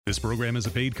This program is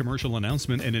a paid commercial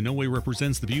announcement and in no way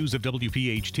represents the views of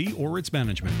WPHT or its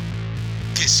management.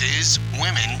 This is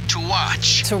Women to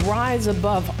Watch. To rise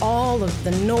above all of the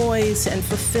noise and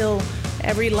fulfill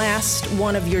every last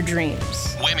one of your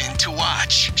dreams. Women to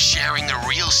Watch, sharing the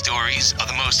real stories of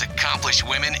the most accomplished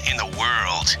women in the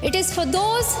world. It is for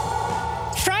those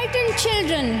frightened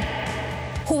children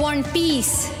who want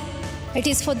peace. It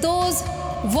is for those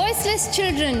voiceless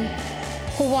children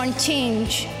who want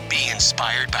change. Be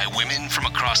inspired by women from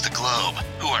across the globe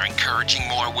who are encouraging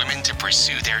more women to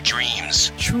pursue their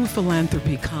dreams. True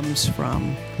philanthropy comes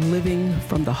from living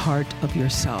from the heart of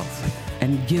yourself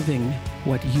and giving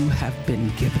what you have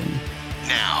been given.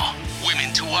 Now,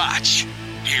 Women to Watch.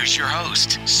 Here's your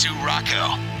host, Sue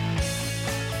Rocco.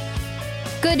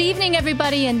 Good evening,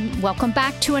 everybody, and welcome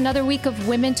back to another week of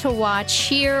Women to Watch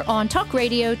here on Talk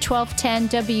Radio 1210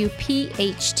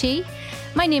 WPHT.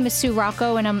 My name is Sue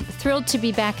Rocco, and I'm thrilled to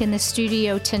be back in the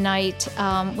studio tonight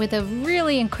with a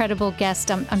really incredible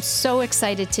guest. I'm so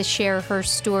excited to share her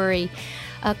story.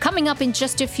 Coming up in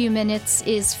just a few minutes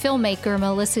is filmmaker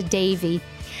Melissa Davey.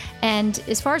 And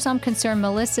as far as I'm concerned,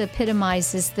 Melissa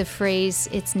epitomizes the phrase,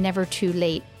 "It's never too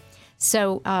late."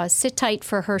 So sit tight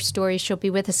for her story. She'll be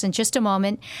with us in just a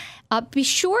moment. Be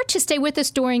sure to stay with us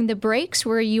during the breaks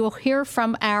where you'll hear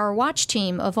from our watch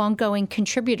team of ongoing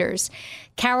contributors.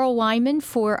 Carol Wyman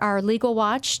for our Legal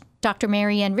Watch, Dr.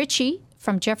 Marianne Ritchie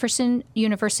from Jefferson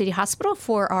University Hospital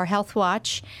for our Health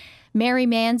Watch, Mary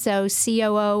Manzo,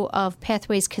 COO of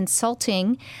Pathways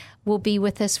Consulting, will be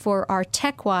with us for our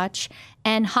Tech Watch,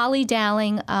 and Holly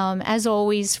Dowling, as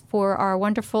always, for our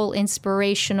wonderful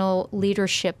inspirational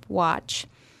Leadership Watch.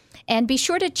 And be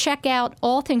sure to check out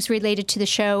all things related to the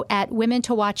show at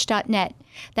womentowatch.net.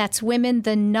 That's women,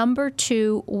 the number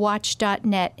 2,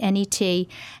 watch.net, N-E-T.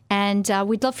 And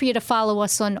we'd love for you to follow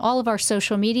us on all of our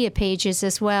social media pages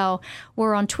as well.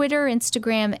 We're on Twitter,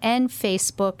 Instagram, and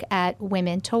Facebook at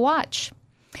Women to Watch.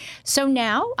 So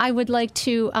now I would like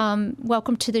to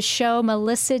welcome to the show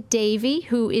Melissa Davey,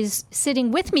 who is sitting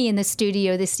with me in the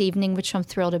studio this evening, which I'm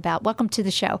thrilled about. Welcome to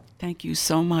the show. Thank you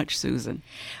so much, Susan.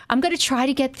 I'm going to try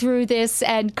to get through this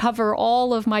and cover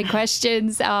all of my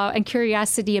questions and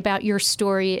curiosity about your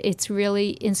story. It's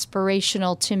really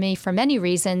inspirational to me for many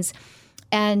reasons.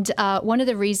 And one of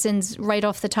the reasons right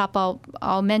off the top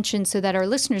I'll mention so that our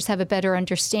listeners have a better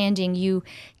understanding, you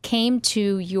came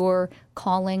to your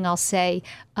calling, I'll say,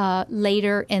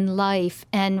 later in life.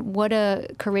 And what a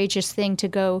courageous thing to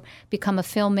go become a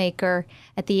filmmaker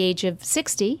at the age of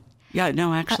 60. Yeah,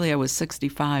 no, actually I was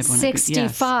 65 when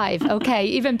 65, yes. Okay,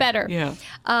 even better. Yeah.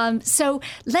 So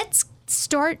let's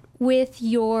start with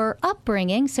your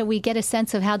upbringing so we get a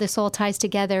sense of how this all ties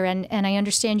together. And I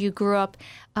understand you grew up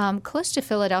close to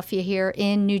Philadelphia here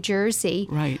in New Jersey.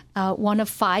 Right. One of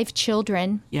 5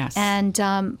 children. Yes. And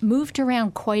moved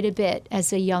around quite a bit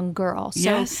as a young girl. So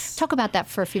yes. Talk about that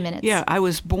for a few minutes. Yeah, I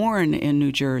was born in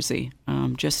New Jersey,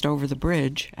 just over the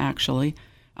bridge, actually.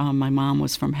 My mom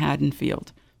was from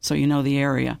Haddonfield, so you know the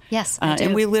area. Yes, I do.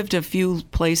 And we lived a few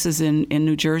places in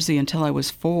New Jersey until I was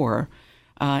 4.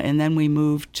 And then we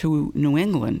moved to New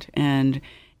England and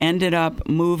ended up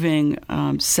moving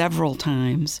several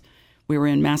times. We were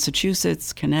in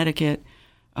Massachusetts, Connecticut,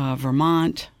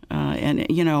 Vermont, and,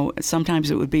 you know,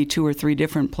 sometimes it would be 2 or 3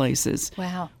 different places.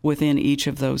 Wow. Within each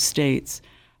of those states.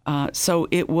 So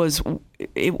it was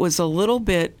a little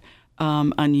bit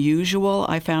unusual,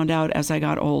 I found out as I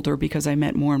got older, because I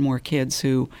met more and more kids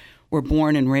who were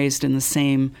born and raised in the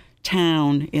same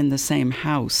town, in the same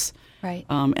house. Right.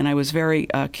 And I was very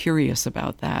curious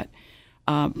about that.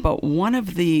 But one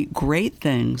of the great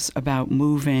things about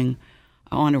moving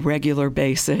on a regular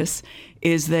basis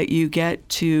is that you get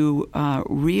to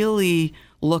really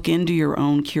look into your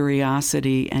own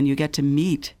curiosity, and you get to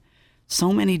meet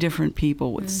so many different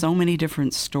people with so many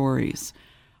different stories.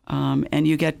 And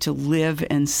you get to live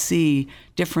and see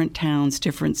different towns,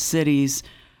 different cities,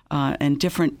 and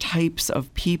different types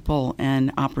of people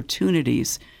and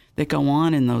opportunities that go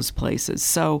on in those places.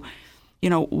 So, you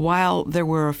know, while there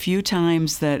were a few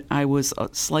times that I was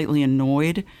slightly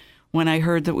annoyed when I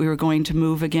heard that we were going to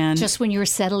move again. Just when you were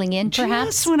settling in,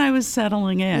 perhaps? Just when I was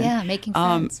settling in. Yeah, making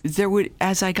friends.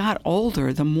 As I got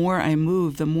older, the more I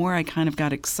moved, the more I kind of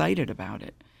got excited about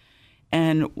it.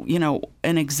 And, you know,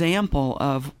 an example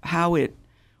of how it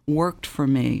worked for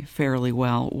me fairly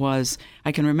well was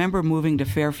I can remember moving to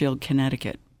Fairfield,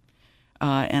 Connecticut.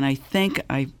 And I think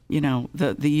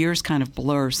the years kind of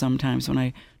blur sometimes when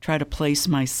I try to place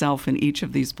myself in each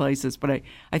of these places. But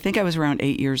I think I was around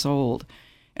 8 years old,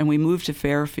 and we moved to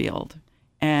Fairfield.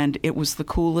 And it was the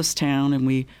coolest town, and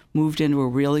we moved into a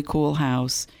really cool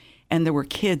house. And there were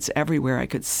kids everywhere. I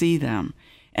could see them.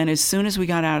 And as soon as we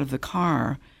got out of the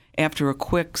car, after a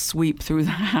quick sweep through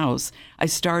the house, I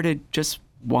started just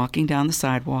walking down the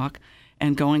sidewalk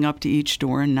and going up to each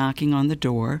door and knocking on the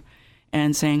door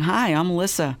and saying, "Hi, I'm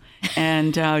Alyssa,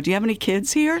 and do you have any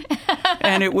kids here?"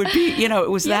 And it would be, it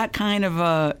was that kind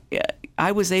of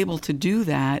I was able to do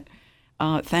that,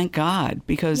 thank God,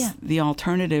 because the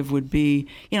alternative would be,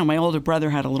 my older brother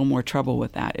had a little more trouble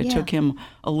with that. It took him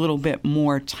a little bit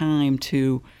more time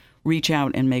to reach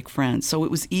out and make friends. So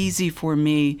it was easy for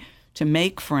me to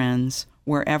make friends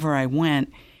wherever I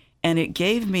went, and it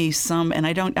gave me some, and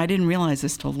I didn't realize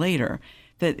this till later,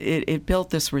 that it built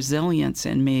this resilience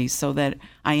in me so that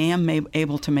I am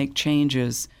able to make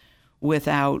changes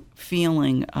without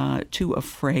feeling too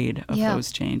afraid of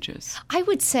those changes. I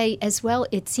would say as well,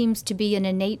 it seems to be an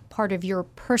innate part of your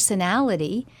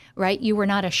personality, right? You were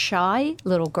not a shy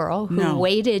little girl who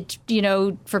waited,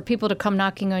 for people to come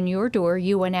knocking on your door.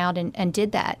 You went out and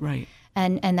did that. Right.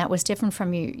 And that was different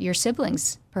from your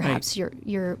siblings, perhaps. Right.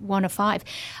 You're one of 5.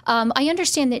 I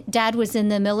understand that Dad was in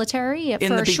the military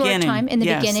for a short time in the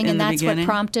beginning, and that's what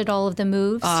prompted all of the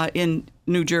moves. In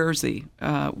New Jersey,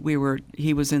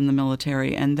 he was in the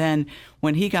military, and then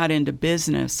when he got into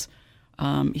business,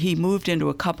 he moved into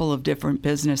a couple of different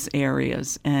business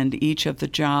areas, and each of the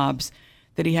jobs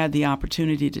that he had the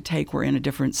opportunity to take were in a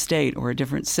different state or a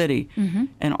different city,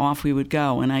 and off we would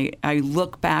go. And I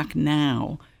look back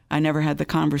now. I never had the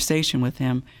conversation with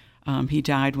him. He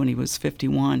died when he was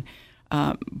 51.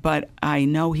 But I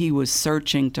know he was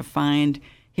searching to find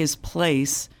his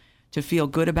place, to feel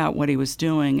good about what he was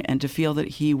doing, and to feel that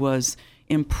he was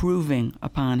improving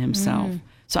upon himself.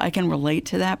 So I can relate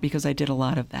to that because I did a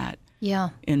lot of that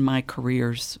in my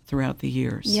careers throughout the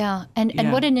years. Yeah.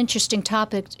 And what an interesting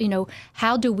topic.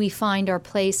 How do we find our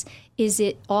place? Is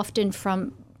it often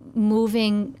from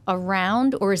moving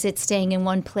around, or is it staying in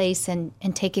one place and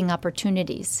taking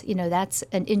opportunities? That's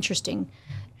an interesting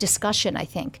discussion, I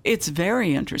think. It's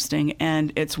very interesting,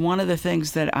 and it's one of the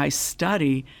things that I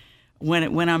study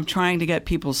when I'm trying to get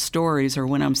people's stories, or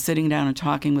when I'm sitting down and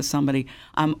talking with somebody.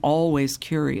 I'm always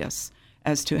curious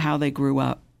as to how they grew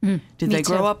up. Did they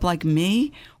grow up like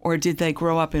me, or did they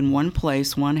grow up in one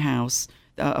place, one house,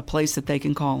 a place that they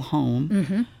can call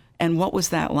home? And what was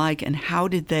that like, and how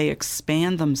did they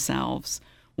expand themselves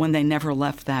when they never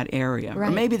left that area? Right.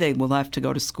 Or maybe they were left to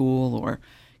go to school or,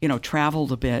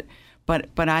 traveled a bit.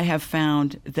 But I have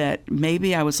found that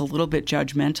maybe I was a little bit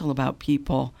judgmental about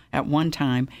people at one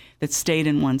time that stayed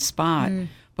in one spot.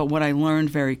 But what I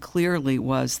learned very clearly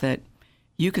was that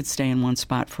you could stay in one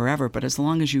spot forever, but as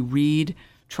long as you read,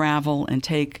 travel, and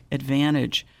take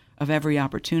advantage of every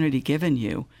opportunity given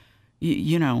you,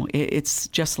 it's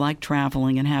just like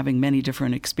traveling and having many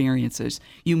different experiences.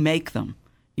 You make them.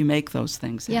 You make those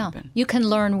things happen. You can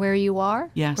learn where you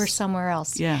are or somewhere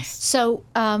else. Yes. So,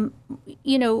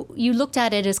 you looked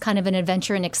at it as kind of an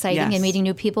adventure and exciting and meeting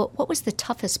new people. What was the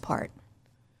toughest part?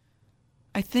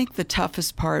 I think the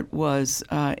toughest part was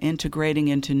integrating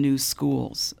into new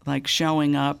schools, like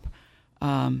showing up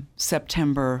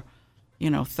September,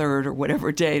 3rd or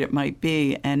whatever date it might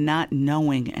be, and not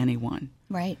knowing anyone.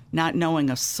 Right. Not knowing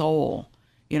a soul.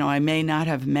 I may not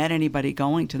have met anybody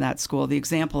going to that school. The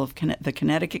example of the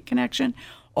Connecticut connection,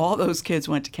 all those kids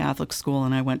went to Catholic school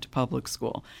and I went to public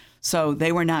school. So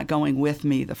they were not going with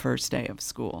me the first day of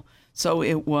school. So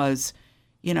it was,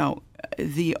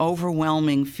 the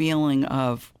overwhelming feeling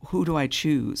of who do I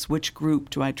choose? Which group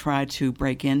do I try to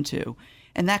break into?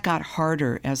 And that got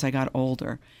harder as I got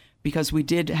older because we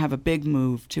did have a big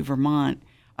move to Vermont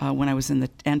when I was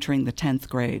entering the 10th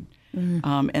grade.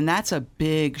 And that's a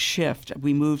big shift.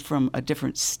 We moved from a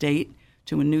different state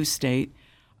to a new state,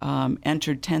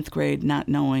 entered 10th grade not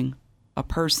knowing a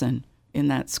person in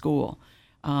that school.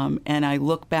 And I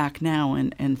look back now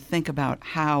and think about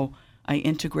how I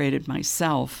integrated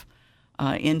myself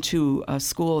into a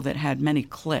school that had many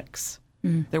cliques.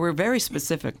 There were very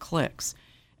specific cliques.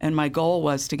 And my goal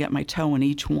was to get my toe in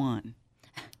each one.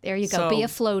 There you go. Be a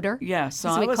floater. Yeah, so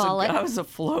as we call it. I was a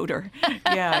floater.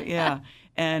 Yeah.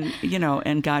 And,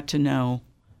 and got to know,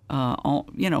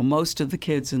 most of the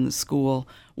kids in the school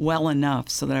well enough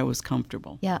so that I was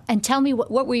comfortable. Yeah. And tell me,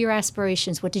 what were your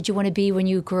aspirations? What did you want to be when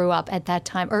you grew up at that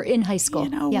time or in high school?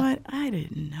 What? I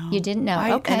didn't know. You didn't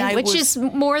know? Okay. Which is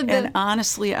more than... And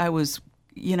honestly, I was,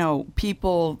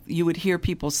 people, you would hear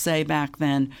people say back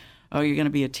then, oh, you're going to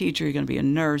be a teacher, you're going to be a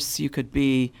nurse, you could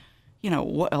be,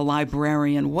 a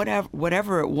librarian,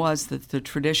 whatever it was that the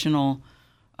traditional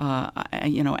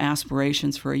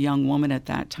aspirations for a young woman at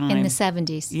that time. In the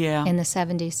 70s. Yeah. In the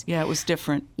 70s. Yeah, it was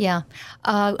different. Yeah.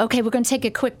 Okay, we're going to take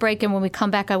a quick break, and when we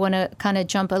come back, I want to kind of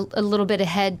jump a little bit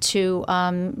ahead to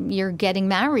you're getting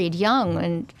married young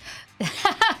and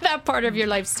that part of your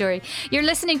life story. You're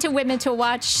listening to Women to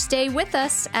Watch. Stay with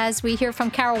us as we hear from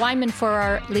Carol Weinman for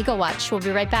our Legal Watch. We'll be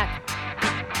right back.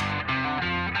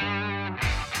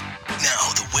 Now,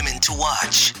 the Women to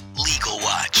Watch, Legal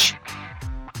Watch.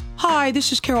 Hi,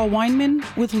 this is Carol Weinman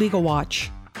with Legal Watch.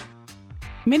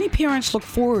 Many parents look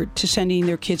forward to sending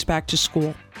their kids back to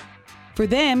school. For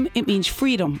them, it means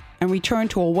freedom and return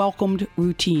to a welcomed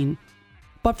routine.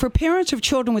 But for parents of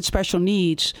children with special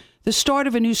needs, the start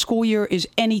of a new school year is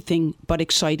anything but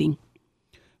exciting.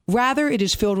 Rather, it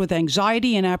is filled with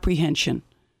anxiety and apprehension.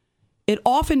 It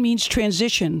often means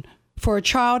transition for a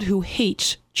child who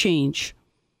hates change.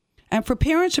 And for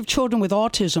parents of children with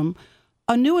autism,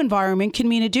 a new environment can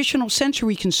mean additional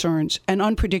sensory concerns and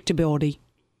unpredictability.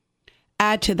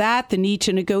 Add to that the need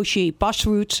to negotiate bus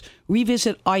routes,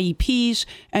 revisit IEPs,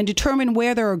 and determine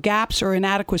where there are gaps or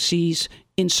inadequacies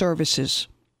in services.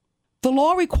 The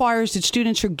law requires that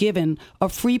students are given a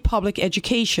free public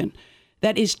education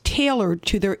that is tailored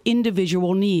to their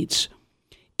individual needs.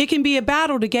 It can be a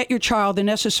battle to get your child the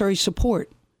necessary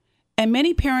support, and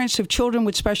many parents of children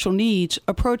with special needs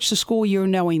approach the school year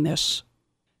knowing this.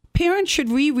 Parents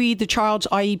should reread the child's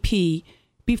IEP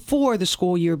before the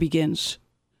school year begins.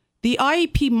 The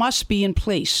IEP must be in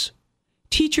place.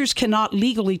 Teachers cannot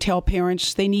legally tell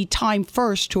parents they need time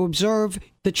first to observe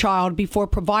the child before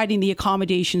providing the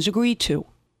accommodations agreed to.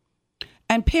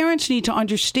 And parents need to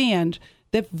understand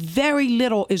that very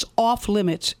little is off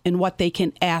limits in what they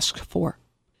can ask for.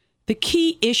 The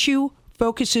key issue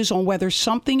focuses on whether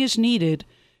something is needed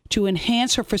to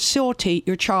enhance or facilitate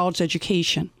your child's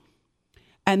education.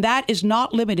 And that is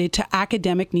not limited to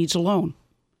academic needs alone.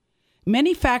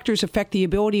 Many factors affect the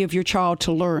ability of your child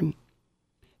to learn.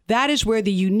 That is where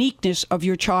the uniqueness of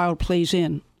your child plays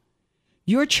in.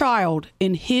 Your child,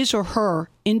 in his or her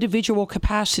individual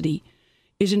capacity,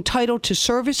 is entitled to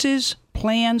services,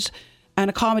 plans, and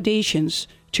accommodations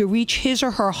to reach his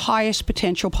or her highest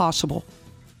potential possible.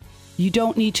 You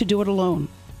don't need to do it alone.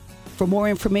 For more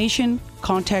information,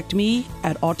 contact me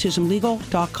at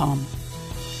autismlegal.com.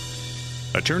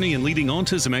 Attorney and leading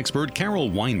autism expert Carol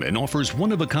Weinman offers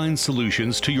one-of-a-kind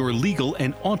solutions to your legal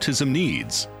and autism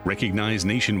needs. Recognized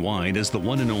nationwide as the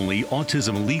one and only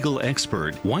autism legal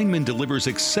expert, Weinman delivers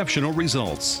exceptional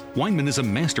results. Weinman is a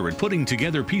master at putting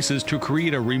together pieces to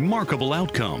create a remarkable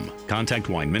outcome. Contact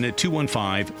Weinman at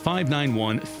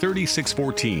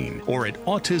 215-591-3614 or at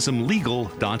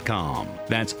autismlegal.com.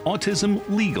 That's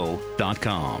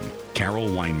autismlegal.com. Carol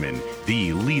Weinman,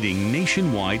 the leading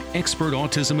nationwide expert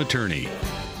autism attorney.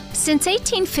 Since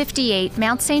 1858,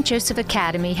 Mount St. Joseph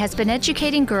Academy has been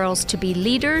educating girls to be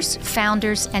leaders,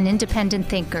 founders, and independent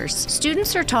thinkers.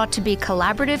 Students are taught to be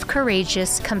collaborative,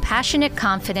 courageous, compassionate,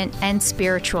 confident, and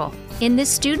spiritual. In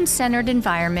this student-centered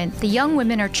environment, the young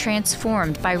women are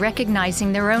transformed by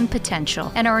recognizing their own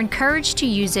potential and are encouraged to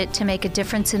use it to make a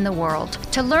difference in the world.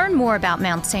 To learn more about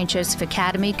Mount St. Joseph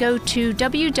Academy, go to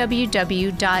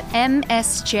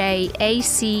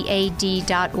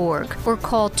www.msjacad.org or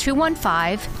call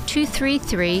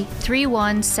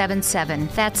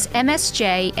 215-233-3177. That's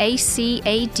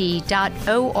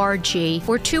msjacad.org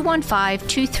or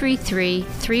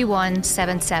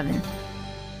 215-233-3177.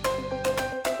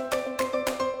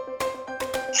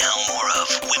 Now more of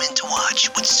Women to Watch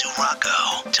with Sue Rocco.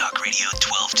 Talk Radio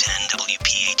 1210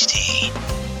 WPHT.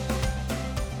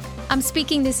 I'm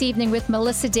speaking this evening with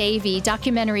Melissa Davey,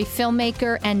 documentary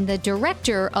filmmaker and the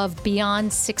director of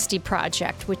Beyond 60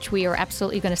 Project, which we are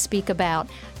absolutely going to speak about.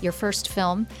 Your first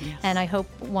film, yes. And I hope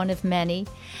one of many.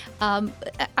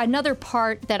 Another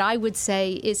part that I would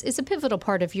say is a pivotal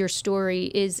part of your story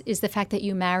is the fact that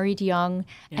you married young,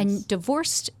 yes, and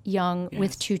divorced young, yes,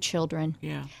 with 2 children.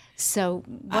 Yeah. So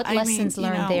what lessons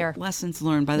learned there? Lessons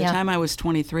learned. By the time I was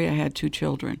 23, I had 2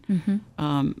 children.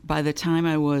 Mm-hmm. By the time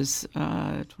I was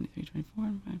 23,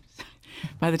 24,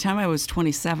 by the time I was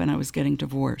 27, I was getting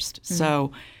divorced. Mm-hmm.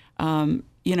 So, and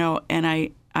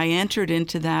I entered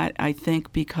into that, I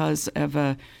think, because of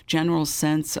a general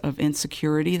sense of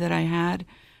insecurity that I had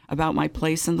about my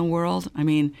place in the world. I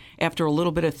mean, after a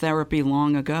little bit of therapy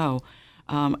long ago,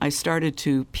 I started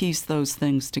to piece those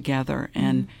things together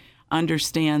and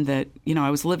understand that, I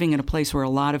was living in a place where a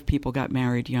lot of people got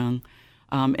married young.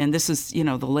 And this is, the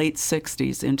late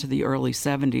 60s into the early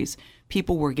 70s.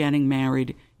 People were getting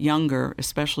married younger,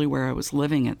 especially where I was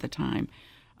living at the time.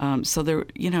 So there,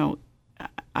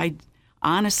 I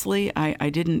honestly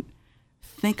didn't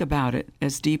think about it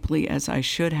as deeply as I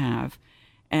should have.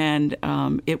 And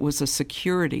it was a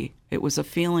security. It was a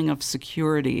feeling of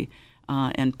security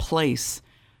and place.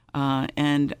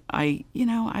 And I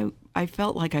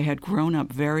felt like I had grown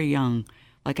up very young,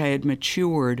 like I had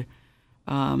matured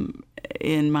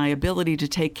in my ability to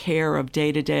take care of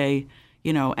day-to-day,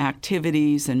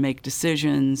 activities and make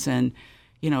decisions and,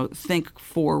 think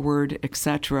forward,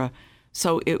 etc.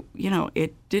 So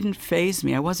it didn't faze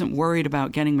me. I wasn't worried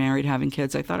about getting married, having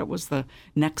kids. I thought it was the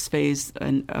next phase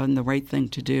and the right thing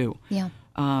to do. Yeah.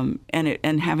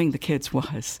 And having the kids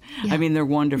was. Yeah. I mean, they're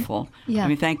wonderful. Yeah. I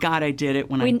mean, thank God I did it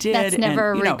when I did. That's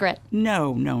never a regret.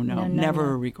 No,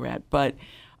 never a regret. But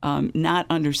not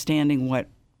understanding what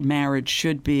marriage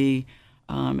should be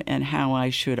and how I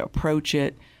should approach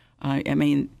it. I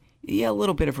mean, a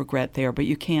little bit of regret there, but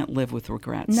you can't live with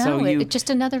regret. No, So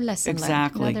just another lesson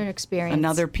exactly. learned, another experience.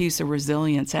 Another piece of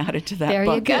resilience added to that There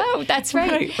bucket. you go. That's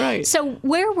right. Right. So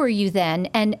where were you then,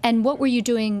 and what were you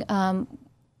doing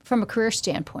from a career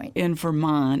standpoint? In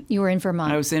Vermont. You were in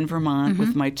Vermont. I was in Vermont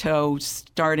with my toe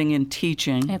starting in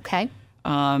teaching. Okay.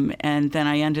 And then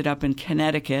I ended up in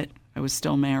Connecticut. I was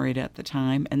still married at the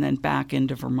time, and then back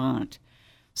into Vermont.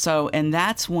 So, and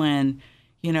that's when,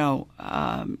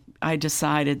 I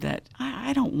decided that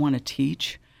I don't want to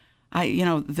teach.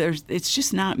 It's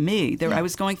just not me. I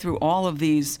was going through all of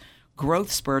these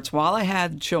growth spurts while I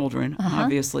had children,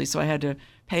 obviously, so I had to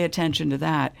pay attention to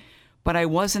that. But I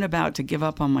wasn't about to give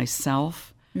up on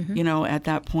myself, at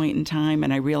that point in time,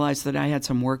 and I realized that I had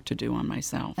some work to do on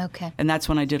myself. Okay. And that's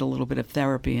when I did a little bit of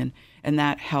therapy, and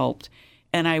that helped.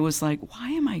 And I was like, why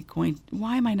am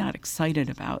I not excited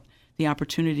about the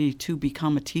opportunity to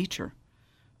become a teacher?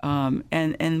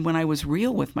 And when I was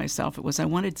real with myself, it was I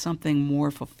wanted something more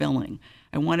fulfilling.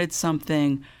 I wanted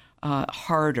something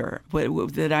harder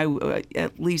that I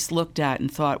at least looked at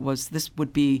and thought this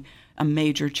would be a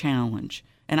major challenge.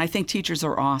 And I think teachers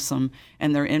are awesome,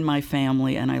 and they're in my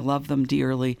family, and I love them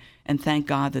dearly, and thank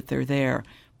God that they're there.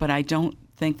 But I don't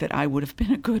think that I would have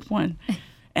been a good one.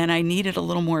 And I needed a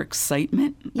little more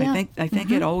excitement. Yeah. I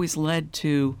think it always led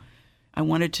to I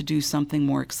wanted to do something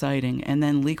more exciting. And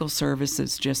then legal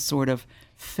services just sort of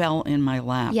fell in my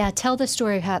lap. Yeah, tell the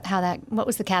story of what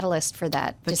was the catalyst for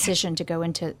that decision to go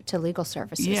into legal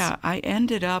services? Yeah, I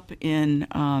ended up in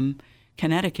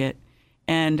Connecticut,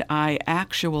 and I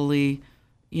actually,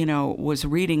 was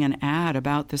reading an ad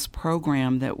about this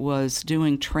program that was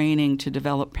doing training to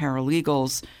develop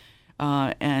paralegals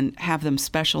and have them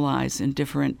specialize in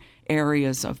different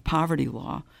areas of poverty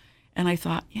law. And I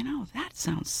thought, that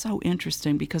sounds so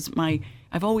interesting because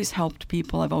I've always helped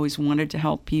people. I've always wanted to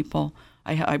help people.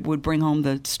 I would bring home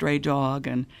the stray dog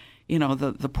and,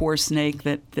 the poor snake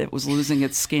that was losing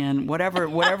its skin, whatever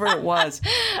it was.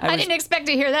 I didn't expect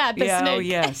to hear that, the snake. Oh,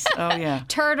 yes. Oh, yeah.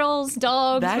 Turtles,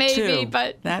 dogs, that maybe, too.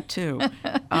 but... That too.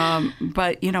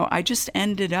 But, I just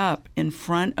ended up in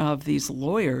front of these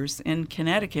lawyers in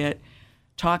Connecticut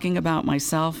talking about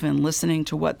myself and listening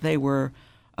to what they were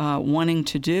wanting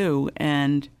to do,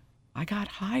 and I got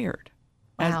hired.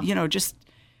 Wow.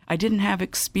 I didn't have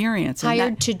experience.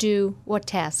 Hired to do what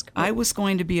task? I was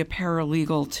going to be a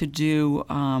paralegal to do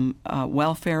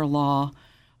welfare law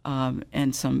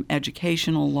and some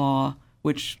educational law,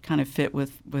 which kind of fit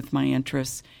with my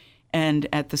interests. And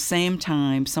at the same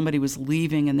time, somebody was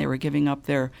leaving and they were giving up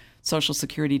their Social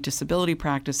Security disability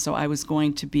practice, so I was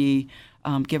going to be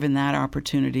given that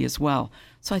opportunity as well.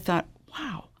 So I thought,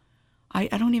 wow. I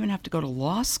don't even have to go to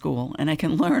law school, and I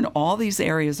can learn all these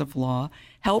areas of law,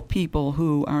 help people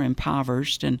who are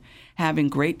impoverished and having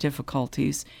great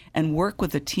difficulties, and work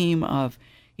with a team of,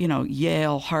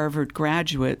 Yale, Harvard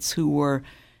graduates who were,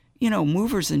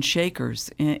 movers and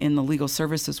shakers in the legal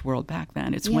services world back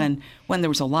then. It's when there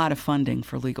was a lot of funding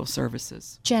for legal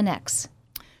services. Gen X.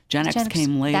 Gen X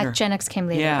came later. Gen X came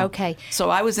later. Yeah. Okay. So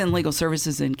I was in legal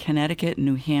services in Connecticut,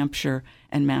 New Hampshire,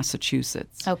 and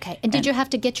Massachusetts. Okay. And did you have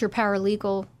to get your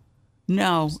paralegal?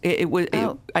 No,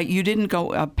 you didn't go.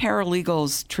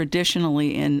 Paralegals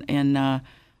traditionally in a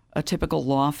typical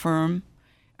law firm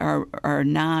are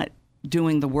not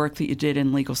doing the work that you did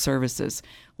in legal services.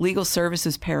 Legal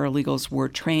services paralegals were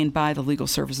trained by the Legal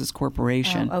Services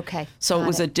Corporation. Oh, okay. So it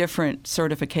was a different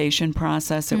certification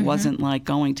process. It wasn't like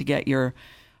going to get your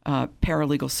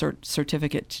paralegal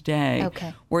certificate today,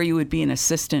 where you would be an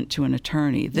assistant to an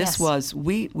attorney. This was,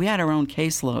 we had our own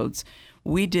caseloads.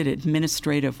 We did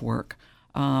administrative work,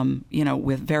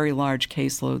 with very large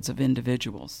caseloads of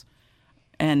individuals.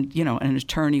 And, an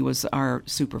attorney was our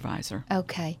supervisor.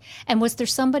 Okay. And was there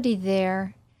somebody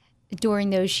there during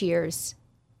those years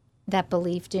that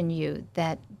believed in you,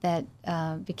 that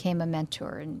became a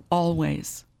mentor? And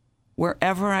always.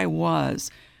 Wherever I was,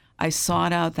 I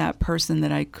sought out that person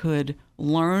that I could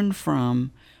learn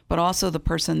from, but also the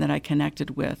person that I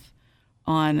connected with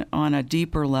on a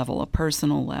deeper level, a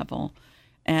personal level.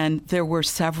 And there were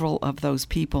several of those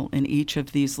people in each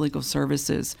of these legal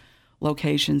services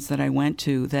locations that I went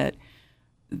to that,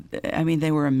 I mean,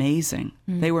 they were amazing.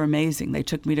 They were amazing. They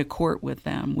took me to court with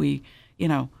them.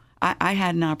 I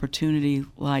had an opportunity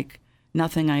like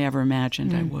nothing I ever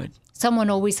imagined I would. Someone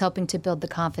always helping to build the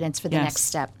confidence for the next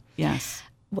step. Yes.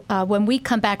 When we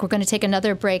come back, we're going to take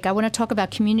another break. I want to talk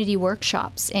about Community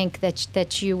Workshops, Inc.,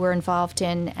 that you were involved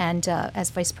in and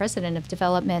as Vice President of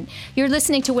Development. You're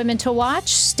listening to Women to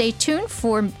Watch. Stay tuned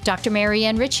for Dr.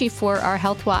 Marianne Ritchie for our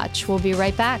Health Watch. We'll be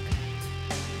right back.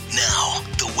 Now,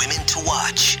 the Women to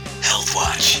Watch Health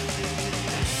Watch.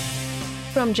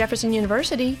 From Jefferson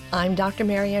University, I'm Dr.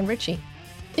 Marianne Ritchie.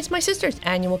 It's my sister's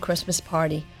annual Christmas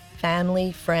party.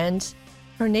 Family, friends.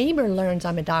 Her neighbor learns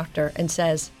I'm a doctor and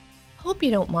says, "Hope you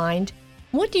don't mind.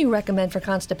 What do you recommend for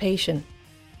constipation?"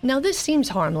 Now, this seems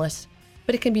harmless,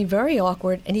 but it can be very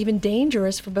awkward and even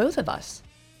dangerous for both of us.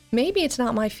 Maybe it's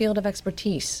not my field of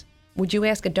expertise. Would you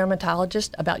ask a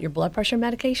dermatologist about your blood pressure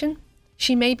medication?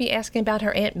 She may be asking about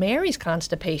her Aunt Mary's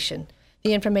constipation.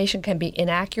 The information can be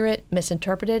inaccurate,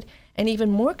 misinterpreted, and even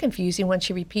more confusing when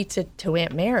she repeats it to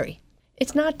Aunt Mary.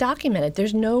 It's not documented.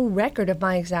 There's no record of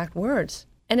my exact words.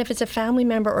 And if it's a family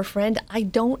member or friend, I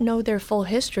don't know their full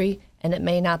history, and it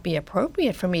may not be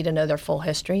appropriate for me to know their full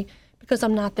history because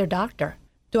I'm not their doctor.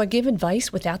 Do I give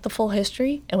advice without the full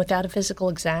history and without a physical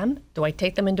exam? Do I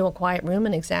take them into a quiet room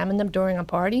and examine them during a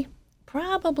party?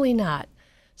 Probably not.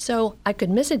 So I could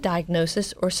miss a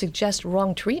diagnosis or suggest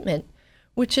wrong treatment,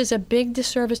 which is a big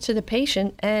disservice to the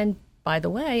patient, and by the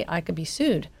way, I could be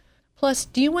sued. Plus,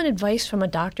 do you want advice from a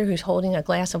doctor who's holding a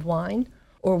glass of wine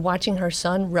or watching her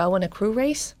son row in a crew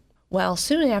race? Well,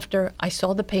 soon after I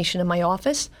saw the patient in my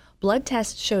office, blood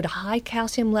tests showed a high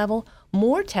calcium level.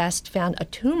 More tests found a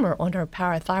tumor on her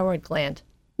parathyroid gland.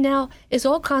 Now, is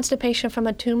all constipation from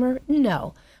a tumor?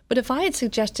 No. But if I had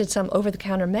suggested some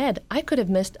over-the-counter med, I could have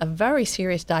missed a very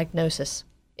serious diagnosis.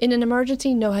 In an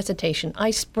emergency, no hesitation.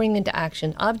 I spring into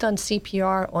action. I've done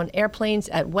CPR on airplanes,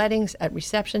 at weddings, at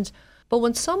receptions. But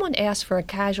when someone asks for a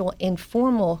casual,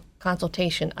 informal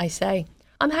consultation, I say,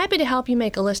 "I'm happy to help you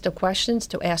make a list of questions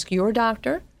to ask your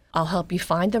doctor. I'll help you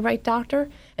find the right doctor.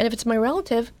 And if it's my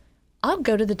relative, I'll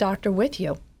go to the doctor with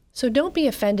you." So don't be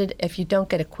offended if you don't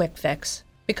get a quick fix,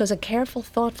 because a careful,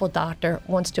 thoughtful doctor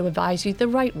wants to advise you the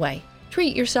right way.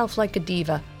 Treat yourself like a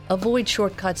diva. Avoid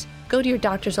shortcuts. Go to your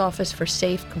doctor's office for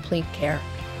safe, complete care.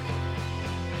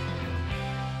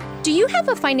 Do you have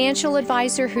a financial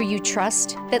advisor who you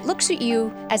trust that looks at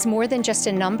you as more than just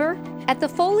a number? At the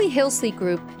Foley Hillsley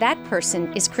Group, that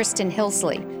person is Kristen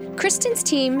Hillsley. Kristen's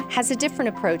team has a different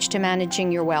approach to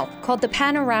managing your wealth called the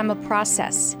Panorama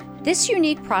Process. This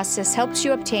unique process helps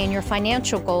you obtain your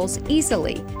financial goals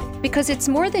easily because it's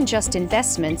more than just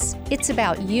investments, it's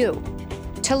about you.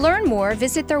 To learn more,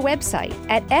 visit their website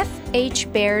at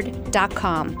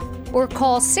fhbaird.com or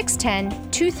call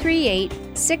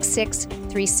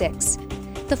 610-238-6636.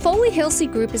 The Foley Hillsley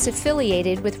Group is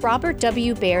affiliated with Robert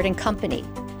W. Baird & Company,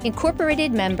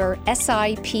 incorporated member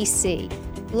SIPC.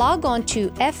 Log on to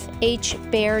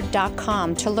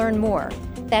fhbaird.com to learn more.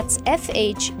 That's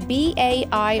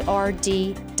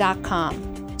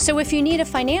fhbaird.com. So if you need a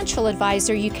financial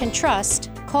advisor you can trust,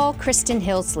 call Kristen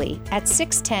Hillsley at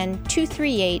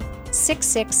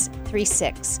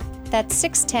 610-238-6636. That's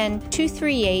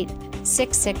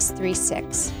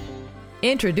 610-238-6636.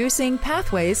 Introducing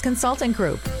Pathways Consulting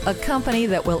Group, a company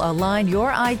that will align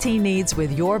your IT needs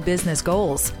with your business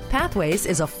goals. Pathways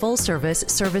is a full-service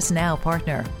ServiceNow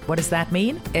partner. What does that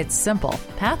mean? It's simple.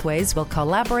 Pathways will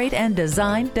collaborate and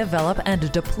design, develop,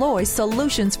 and deploy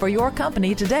solutions for your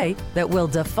company today that will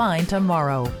define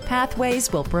tomorrow.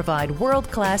 Pathways will provide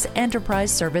world-class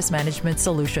enterprise service management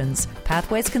solutions.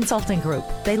 Pathways Consulting Group.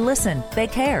 They listen, they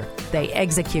care, they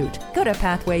execute. Go to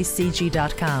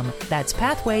pathwayscg.com. That's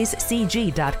pathwayscg.com.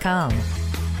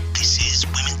 This is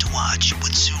Women to Watch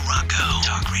with Sue Rocco.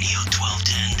 Talk Radio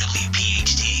 1210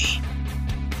 WPHT.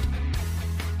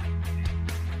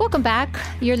 Welcome back.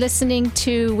 You're listening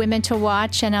to Women to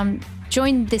Watch, and I'm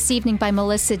joined this evening by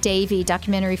Melissa Davey,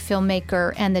 documentary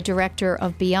filmmaker and the director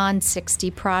of Beyond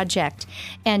 60 Project.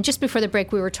 And just before the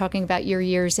break, we were talking about your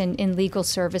years in legal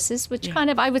services, which kind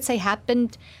of, I would say,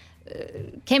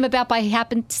 came about by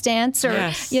happenstance,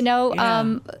 or,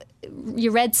 you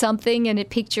read something and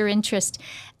it piqued your interest.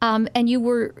 And you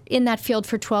were in that field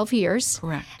for 12 years.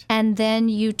 Correct. And then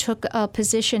you took a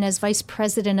position as Vice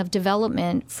President of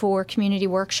Development for Community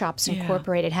Workshops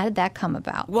Incorporated. How did that come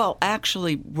about? Well,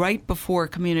 actually, right before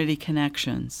Community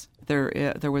Connections, there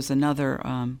was another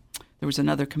there was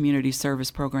another community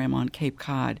service program on Cape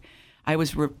Cod. I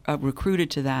was recruited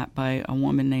to that by a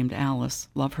woman named Alice.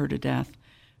 Love her to death.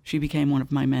 She became one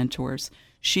of my mentors.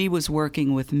 She was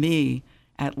working with me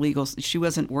at she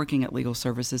wasn't working at Legal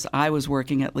Services. I was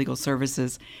working at Legal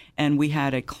Services, and we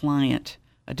had a client,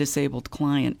 a disabled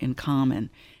client in common.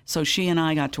 So she and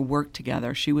I got to work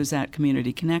together. She was at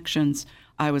Community Connections.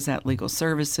 I was at Legal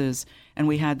Services, and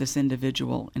we had this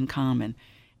individual in common.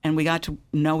 And we got to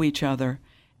know each other,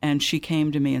 and she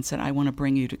came to me and said, I want to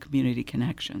bring you to Community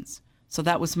Connections. So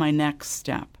that was my next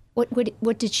step.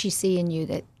 What did she see in you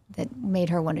that made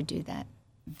her want to do that?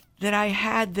 That I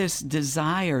had this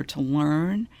desire to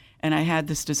learn, and I had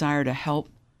this desire to help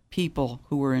people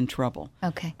who were in trouble.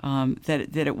 Okay.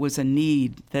 That it was a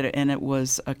need, and it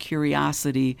was a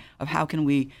curiosity of how can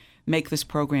we make this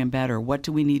program better? What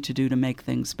do we need to do to make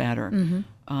things better?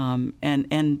 Mm-hmm.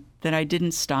 And that I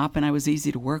didn't stop, and I was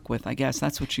easy to work with. I guess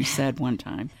that's what she said one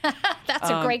time. That's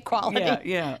a great quality.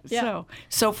 Yeah.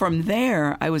 So from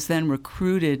there, I was then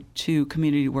recruited to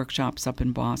community workshops up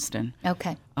in Boston.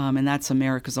 Okay. And that's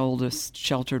America's oldest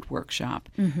sheltered workshop.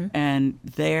 Mm-hmm. And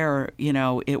there,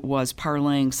 it was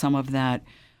parlaying some of that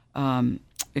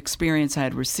experience I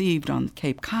had received on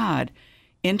Cape Cod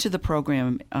into the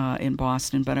program in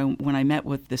Boston. But when I met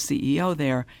with the CEO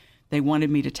there, they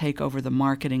wanted me to take over the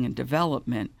marketing and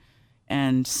development.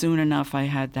 And soon enough, I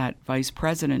had that vice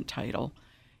president title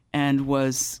and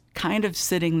was kind of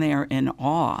sitting there in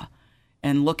awe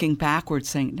and looking backwards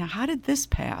saying, now, how did this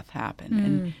path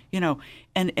happen? And,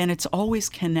 and it's always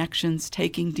connections,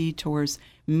 taking detours,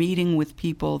 meeting with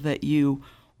people that you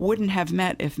wouldn't have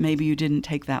met if maybe you didn't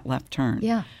take that left turn.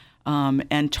 Yeah.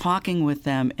 And talking with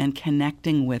them and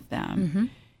connecting with them. Mm-hmm.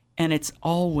 And it's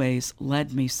always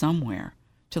led me somewhere,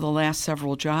 to the last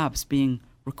several jobs being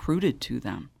recruited to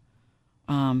them.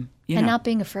 Not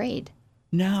being afraid.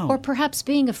 No. Or perhaps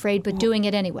being afraid, but doing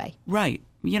it anyway. Right.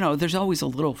 There's always a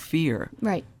little fear.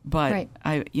 Right. But right.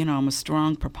 I'm a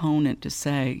strong proponent to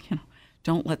say,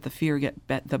 don't let the fear get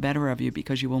the better of you,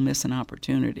 because you will miss an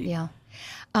opportunity. Yeah.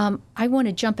 I want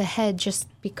to jump ahead just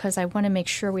because I want to make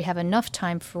sure we have enough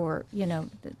time for,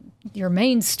 your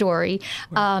main story.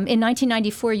 Right. In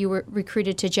 1994, you were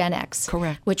recruited to Gen X.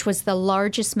 Correct. Which was the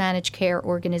largest managed care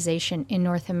organization in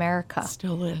North America.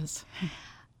 Still is.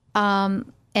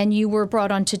 And you were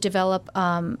brought on to develop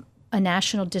a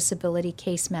national disability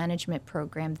case management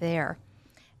program there.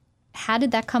 How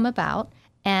did that come about?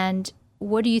 And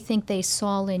what do you think they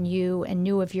saw in you and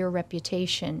knew of your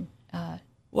reputation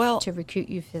to recruit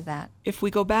you for that? If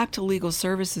we go back to Legal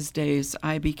Services days,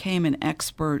 I became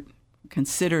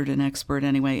considered an expert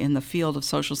anyway, in the field of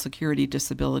Social Security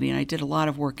disability. And I did a lot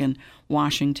of work in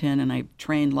Washington, and I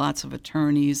trained lots of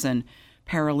attorneys and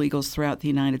paralegals throughout the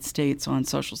United States on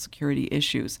Social Security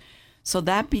issues. So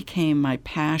that became my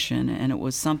passion, and it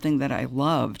was something that I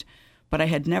loved, but I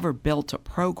had never built a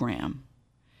program.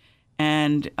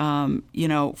 And,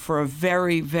 for a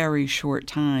very, very short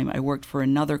time, I worked for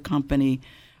another company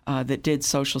that did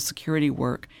Social Security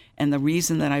work. And the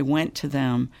reason that I went to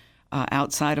them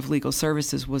outside of Legal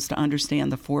Services was to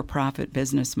understand the for-profit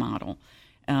business model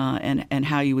and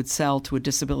how you would sell to a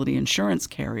disability insurance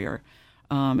carrier.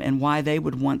 And why they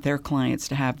would want their clients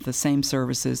to have the same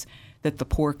services that the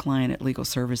poor client at Legal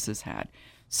Services had.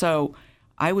 So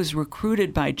I was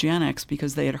recruited by Gen X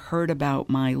because they had heard about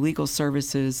my legal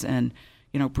services and,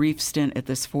 brief stint at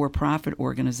this for-profit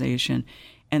organization.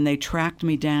 And they tracked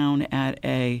me down at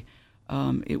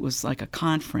it was like a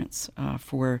conference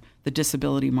for the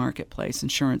disability marketplace,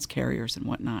 insurance carriers and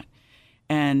whatnot.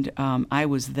 And I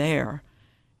was there,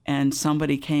 and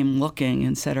somebody came looking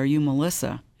and said, "Are you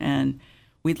Melissa?" And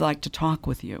we'd like to talk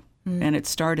with you. Mm. And it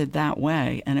started that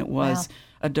way. And it was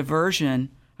a diversion.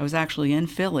 I was actually in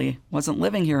Philly. Wasn't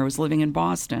living here. I was living in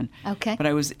Boston. Okay. But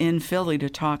I was in Philly to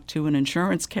talk to an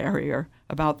insurance carrier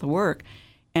about the work.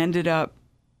 Ended up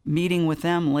meeting with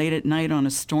them late at night on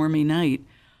a stormy night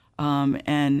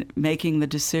and making the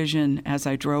decision as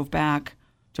I drove back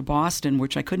to Boston,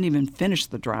 which I couldn't even finish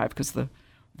the drive because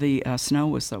the snow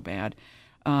was so bad.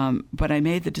 But I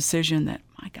made the decision that,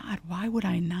 my God, why would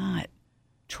I not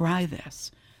try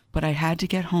this? But I had to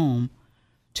get home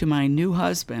to my new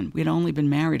husband. We'd only been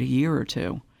married a year or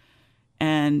two,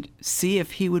 and see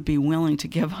if he would be willing to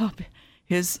give up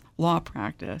his law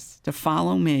practice to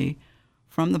follow me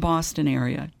from the Boston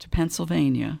area to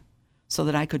Pennsylvania so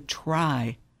that I could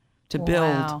try to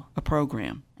build a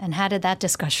program. And how did that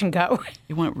discussion go?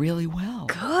 It went really well.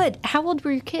 Good. How old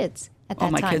were your kids at that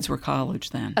time? Oh, my kids were college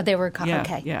then. Oh, they were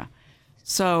okay. Yeah.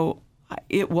 So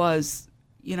it was,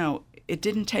 it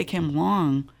didn't take him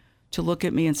long to look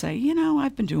at me and say,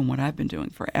 I've been doing what I've been doing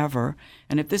forever.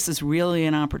 And if this is really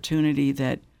an opportunity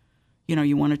that,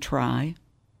 you want to try,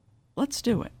 let's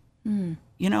do it. And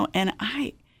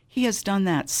he has done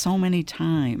that so many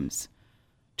times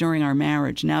during our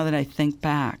marriage. Now that I think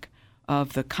back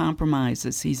of the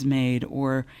compromises he's made,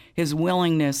 or his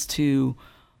willingness to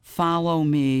follow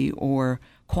me or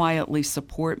quietly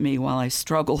support me while I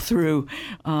struggle through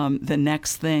the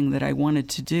next thing that I wanted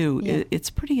to do, it's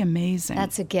pretty amazing.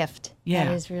 That's a gift. Yeah.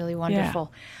 That is really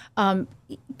wonderful. Yeah.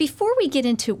 Before we get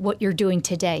into what you're doing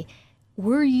today,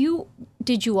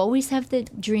 did you always have the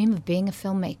dream of being a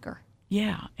filmmaker?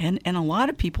 Yeah, and a lot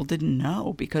of people didn't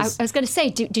know because... I was going to say,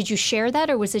 did you share that,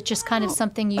 or was it just kind of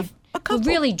something you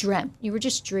really dreamt? You were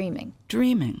just dreaming.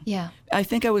 Dreaming. Yeah. I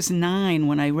think I was 9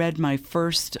 when I read my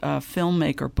first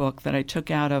filmmaker book that I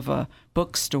took out of a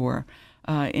bookstore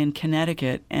in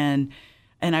Connecticut, and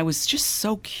I was just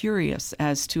so curious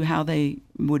as to how they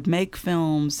would make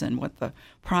films and what the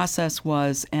process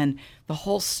was and the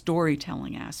whole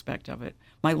storytelling aspect of it.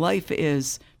 My life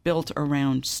is built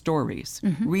around stories,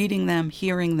 reading them,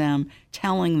 hearing them,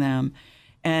 telling them,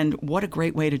 and what a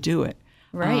great way to do it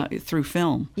through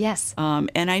film. Yes.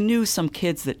 And I knew some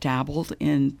kids that dabbled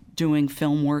in doing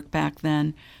film work back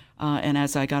then, and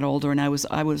as I got older, and I was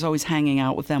always hanging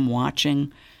out with them,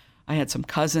 watching. I had some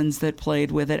cousins that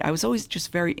played with it. I was always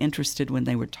just very interested when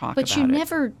they would talk about it. But you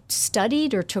never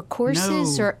studied or took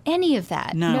courses or any of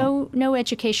that? No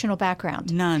educational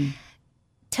background? None.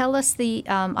 Tell us the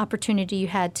opportunity you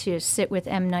had to sit with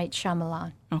M. Night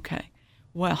Shyamalan. Okay.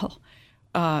 Well,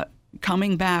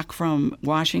 coming back from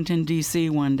Washington, D.C.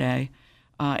 one day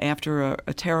after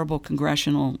a terrible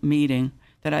congressional meeting,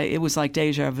 it was like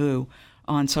deja vu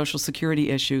on Social Security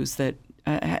issues, that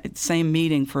same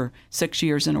meeting for 6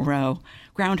 years in a row,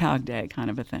 Groundhog Day kind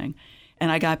of a thing. And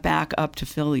I got back up to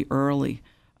Philly early.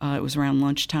 It was around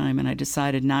lunchtime, and I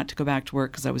decided not to go back to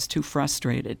work because I was too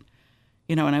frustrated.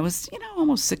 And I was,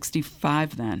 almost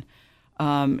 65 then.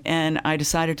 And I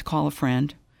decided to call a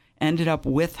friend, ended up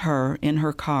with her in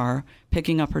her car,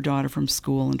 picking up her daughter from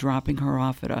school and dropping her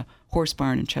off at a horse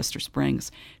barn in Chester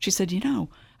Springs. She said,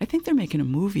 I think they're making a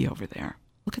movie over there.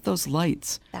 Look at those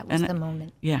lights. That was the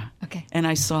moment. Yeah. Okay. And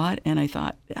I saw it, and I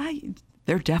thought,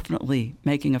 they're definitely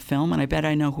making a film, and I bet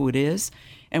I know who it is.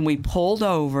 And we pulled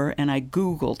over, and I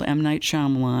Googled M. Night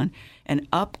Shyamalan, and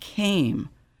up came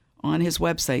on his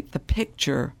website the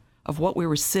picture of what we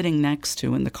were sitting next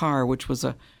to in the car, which was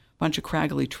a bunch of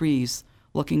craggly trees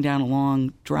looking down a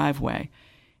long driveway.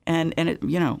 And it,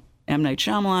 M. Night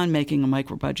Shyamalan making a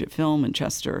micro-budget film in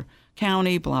Chester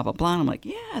County, blah, blah, blah. And I'm like,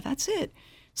 yeah, that's it.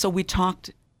 So we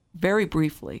talked very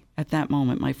briefly at that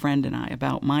moment, my friend and I,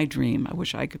 about my dream. I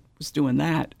wish I was doing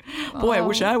that. Boy, I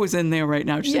wish I was in there right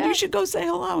now. She said, you should go say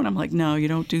hello. And I'm like, no, you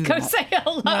don't do that. Go say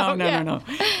hello. No.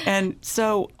 And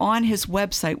so on his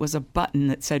website was a button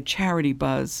that said Charity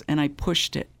Buzz, and I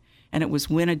pushed it. And it was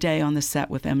Win a Day on the Set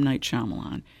with M. Night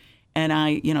Shyamalan. And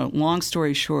I, long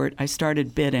story short, I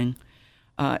started bidding.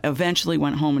 Eventually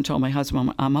went home and told my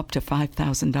husband, I'm up to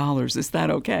 $5,000. Is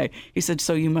that okay? He said,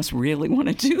 so you must really want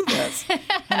to do this.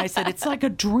 And I said, it's like a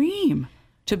dream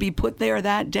to be put there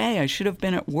that day. I should have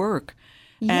been at work.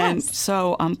 Yes. And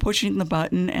so I'm pushing the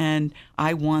button, and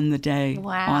I won the day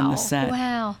on the set.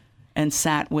 Wow. And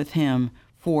sat with him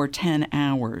for 10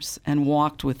 hours and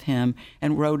walked with him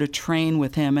and rode a train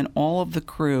with him and all of the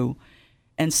crew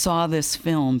and saw this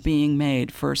film being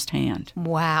made firsthand.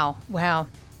 Wow.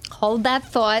 Hold that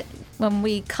thought. When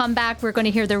we come back, we're going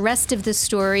to hear the rest of the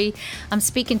story. I'm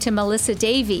speaking to Melissa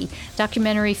Davey,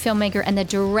 documentary filmmaker and the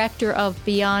director of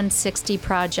Beyond 60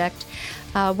 Project.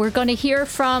 We're going to hear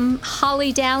from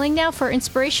Holly Dowling now for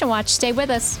Inspiration Watch. Stay with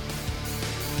us.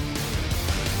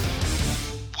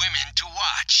 Women to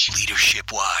Watch.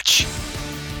 Leadership Watch.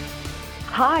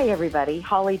 Hi, everybody.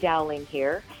 Holly Dowling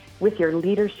here with your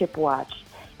Leadership Watch.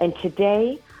 And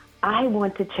today, I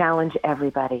want to challenge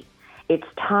everybody. It's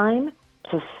time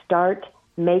to start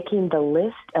making the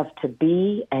list of to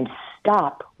be and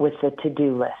stop with the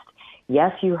to-do list.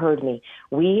 Yes, you heard me.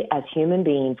 We as human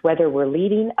beings, whether we're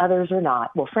leading others or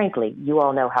not, well, frankly, you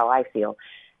all know how I feel.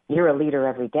 You're a leader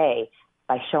every day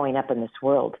by showing up in this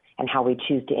world and how we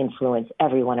choose to influence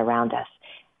everyone around us.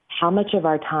 How much of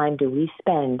our time do we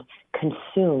spend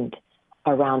consumed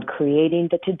around creating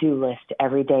the to-do list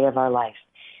every day of our life?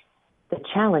 The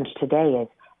challenge today is,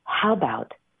 how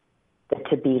about the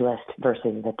to-be list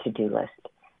versus the to-do list?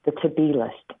 The to-be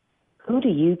list. Who do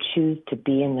you choose to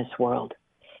be in this world?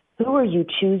 Who are you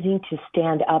choosing to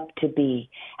stand up to be?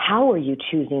 How are you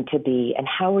choosing to be, and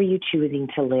how are you choosing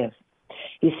to live?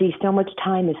 You see, so much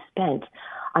time is spent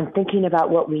on thinking about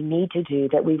what we need to do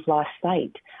that we've lost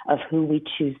sight of who we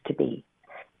choose to be.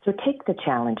 So take the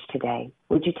challenge today.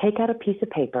 Would you take out a piece of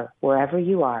paper wherever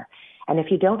you are? And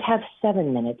if you don't have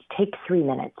 7 minutes, take 3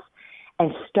 minutes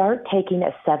and start taking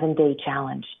a 7-day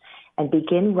challenge and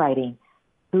begin writing,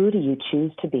 who do you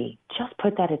choose to be? Just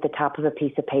put that at the top of a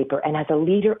piece of paper. And as a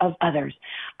leader of others,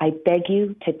 I beg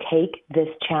you to take this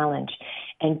challenge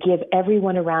and give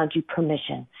everyone around you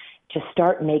permission to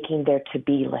start making their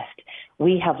to-be list.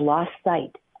 We have lost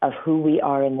sight of who we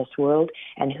are in this world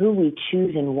and who we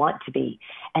choose and want to be.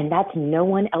 And that's no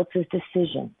one else's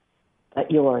decision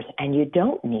but yours. And you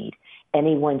don't need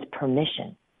anyone's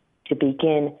permission to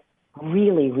begin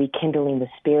really rekindling the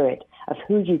spirit of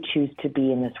who you choose to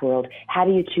be in this world. How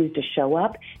do you choose to show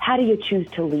up? How do you choose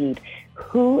to lead?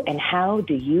 Who and how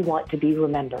do you want to be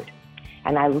remembered?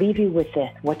 And I leave you with this.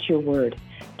 What's your word?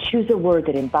 Choose a word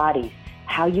that embodies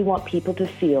how you want people to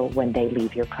feel when they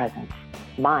leave your presence.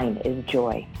 Mine is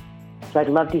joy. So I'd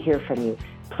love to hear from you.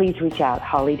 Please reach out,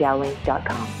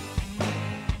 hollydowling.com.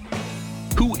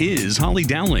 Who is Holly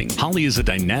Dowling? Holly is a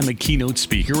dynamic keynote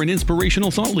speaker and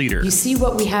inspirational thought leader. You see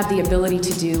what we have the ability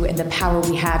to do and the power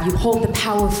we have. You hold the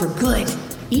power for good.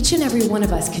 Each and every one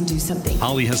of us can do something.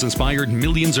 Holly has inspired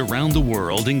millions around the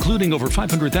world, including over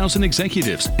 500,000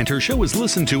 executives, and her show is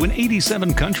listened to in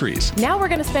 87 countries. Now we're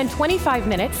going to spend 25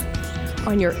 minutes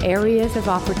on your areas of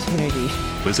opportunity.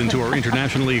 Listen to our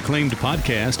internationally acclaimed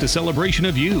podcast, A Celebration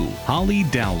of You, Holly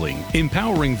Dowling,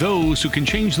 empowering those who can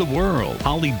change the world.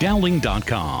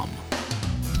 hollydowling.com.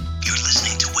 You're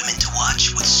listening to Women to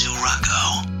Watch with Sue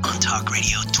Rocco on Talk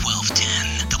Radio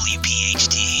 1210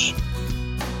 WPHT.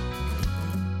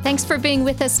 Thanks for being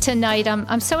with us tonight.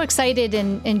 I'm so excited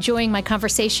and enjoying my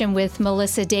conversation with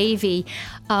Melissa Davey,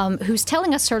 who's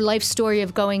telling us her life story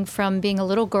of going from being a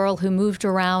little girl who moved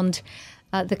around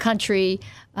the country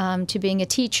to being a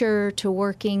teacher, to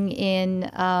working in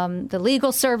the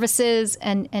legal services,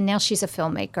 and now she's a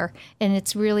filmmaker. And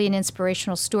it's really an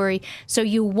inspirational story. So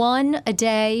you won a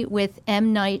day with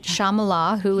M. Night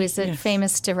Shyamalan, who is a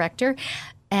famous director.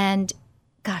 And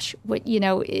gosh,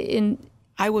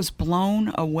 I was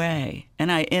blown away,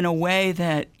 and in a way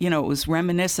that, it was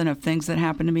reminiscent of things that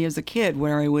happened to me as a kid,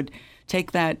 where I would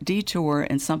take that detour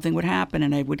and something would happen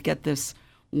and I would get this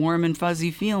warm and fuzzy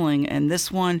feeling. And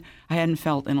this one I hadn't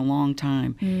felt in a long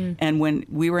time. And when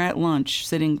we were at lunch,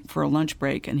 sitting for a lunch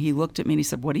break, and he looked at me and he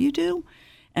said, "What do you do?"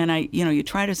 And you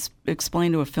try to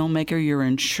explain to a filmmaker your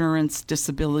insurance,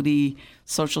 disability,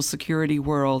 Social Security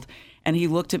world. And he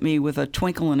looked at me with a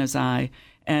twinkle in his eye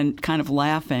and kind of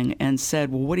laughing and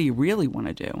said, "Well, what do you really want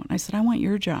to do?" And I said, "I want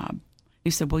your job." He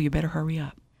said, "Well, you better hurry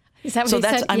up." Is that what so he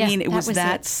that's, said? it was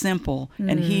that simple.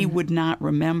 And he would not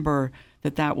remember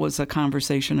that was a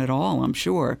conversation at all, I'm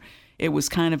sure. It was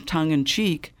kind of tongue in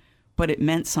cheek, but it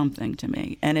meant something to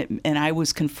me. And I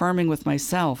was confirming with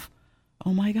myself,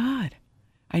 oh my God,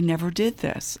 I never did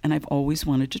this. And I've always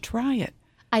wanted to try it.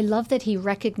 I love that he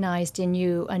recognized in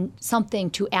you something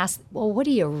to ask, well, what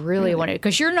do you really want to do?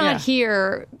 Because you're not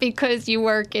here because you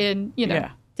work in,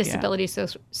 disability,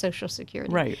 Social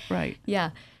Security. Right. Yeah.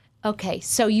 Okay,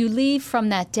 so you leave from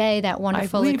that day, that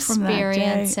wonderful experience. I leave from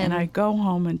that day, and I go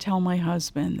home and tell my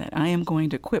husband that I am going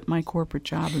to quit my corporate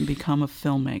job and become a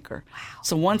filmmaker. Wow.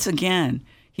 So once again,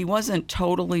 he wasn't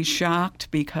totally shocked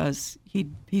because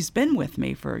he's been with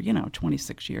me for,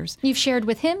 26 years. You've shared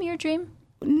with him your dream?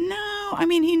 No,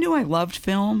 he knew I loved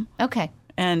film. Okay.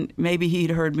 And maybe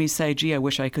he'd heard me say, gee, I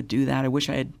wish I could do that. I wish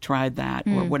I had tried that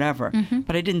or whatever. Mm-hmm.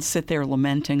 But I didn't sit there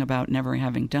lamenting about never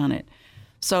having done it.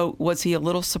 So was he a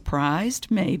little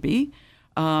surprised? Maybe.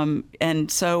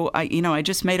 And so I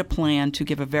just made a plan to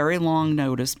give a very long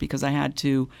notice because I had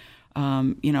to,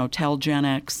 tell Gen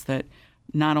X that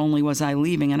not only was I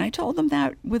leaving, and I told them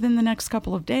that within the next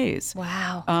couple of days.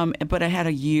 Wow. But I had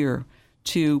a year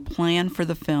to plan for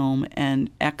the film and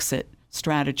exit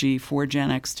strategy for Gen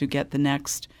X to get the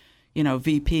next,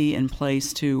 VP in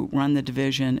place to run the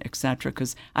division, et cetera,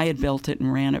 because I had built it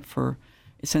and ran it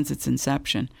since its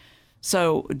inception.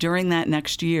 So during that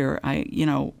next year,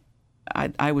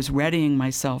 I was readying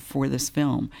myself for this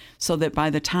film so that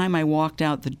by the time I walked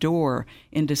out the door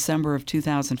in December of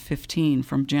 2015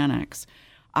 from Gen X,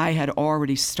 I had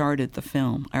already started the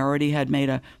film. I already had made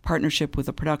a partnership with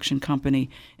a production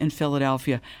company in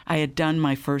Philadelphia. I had done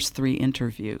my first 3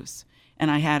 interviews,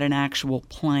 and I had an actual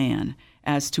plan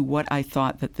as to what I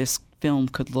thought that this film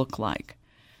could look like.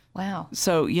 Wow.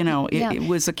 So, it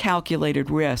was a calculated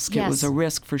risk. Yes. It was a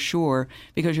risk for sure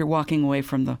because you're walking away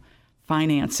from the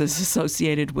finances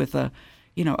associated with a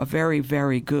very,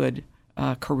 very good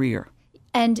career.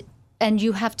 And And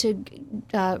you have to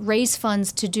raise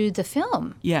funds to do the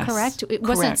film. Yes. Correct?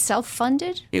 Was it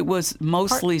self-funded? It was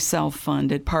mostly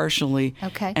self-funded, partially.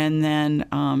 Okay. And then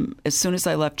as soon as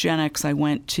I left GenX, I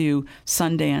went to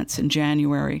Sundance in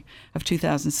January of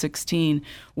 2016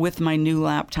 with my new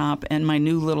laptop and my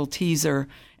new little teaser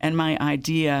and my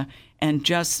idea. And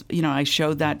just, I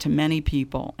showed that to many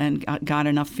people and got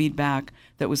enough feedback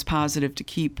that was positive to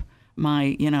keep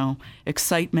my,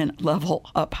 excitement level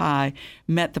up high.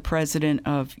 Met the president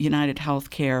of United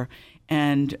Healthcare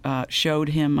and showed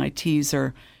him my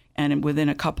teaser. And within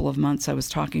a couple of months, I was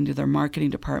talking to their marketing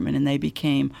department, and they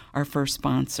became our first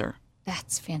sponsor.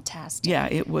 That's fantastic. Yeah,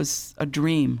 it was a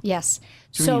dream. Yes.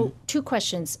 So 2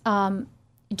 questions.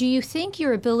 Do you think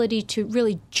your ability to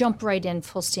really jump right in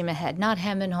full steam ahead, not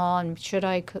hem and haw, and should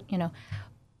I,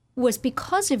 was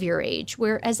because of your age,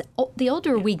 whereas the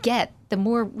older we get, the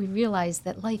more we realize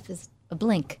that life is a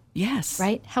blink. Yes.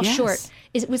 Right? How short.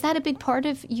 Was that a big part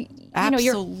of you?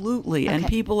 Absolutely. And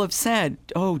people have said,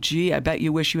 oh, gee, I bet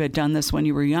you wish you had done this when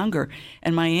you were younger.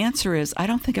 And my answer is, I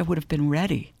don't think I would have been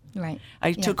ready. Right.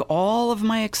 I took all of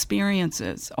my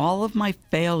experiences, all of my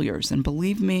failures, and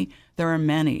believe me, there are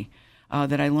many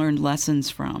that I learned lessons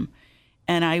from.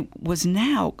 And I was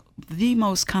now the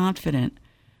most confident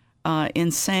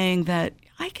in saying that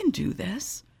I can do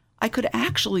this. I could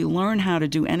actually learn how to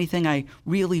do anything I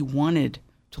really wanted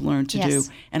to learn to do.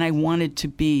 And I wanted to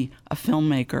be a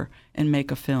filmmaker and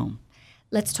make a film.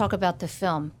 Let's talk about the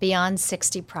film, Beyond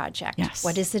 60 Project. Yes.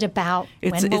 What is it about?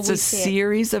 It's a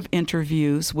series of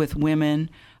interviews with women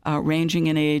ranging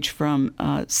in age from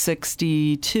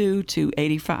 62 to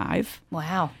 85.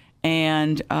 Wow.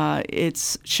 And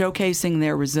it's showcasing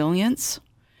their resilience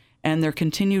and their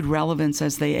continued relevance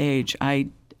as they age. I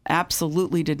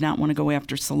absolutely did not want to go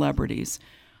after celebrities.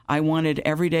 I wanted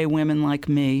everyday women like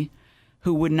me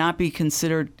who would not be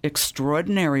considered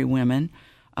extraordinary women,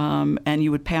 and you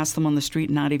would pass them on the street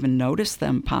and not even notice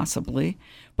them possibly,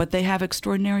 but they have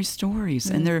extraordinary stories,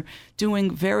 and they're doing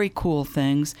very cool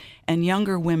things, and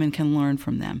younger women can learn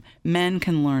from them. Men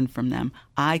can learn from them.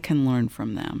 I can learn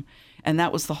from them. And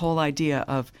that was the whole idea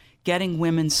of getting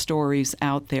women's stories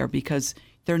out there because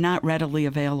they're not readily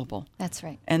available. That's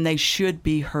right. And they should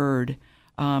be heard.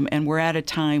 And we're at a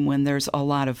time when there's a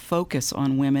lot of focus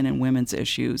on women and women's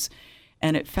issues.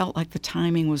 And it felt like the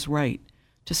timing was right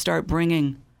to start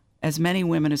bringing as many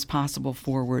women as possible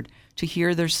forward to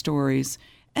hear their stories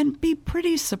and be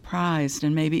pretty surprised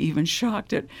and maybe even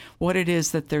shocked at what it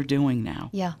is that they're doing now.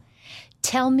 Yeah.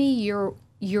 Tell me your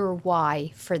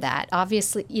why for that.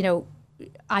 Obviously,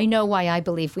 I know why I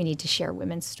believe we need to share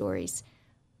women's stories.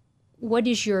 What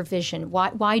is your vision?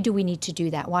 Why do we need to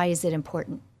do that? Why is it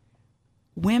important?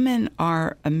 Women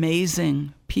are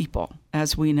amazing people,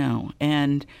 as we know.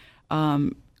 And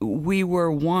we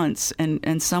were once,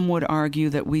 and some would argue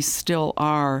that we still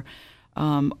are,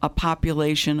 a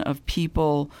population of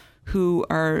people who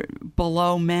are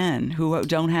below men, who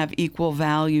don't have equal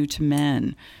value to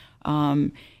men.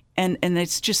 And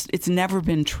it's never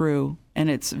been true, and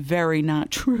it's very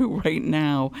not true right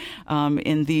now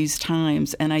in these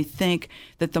times. And I think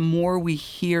that the more we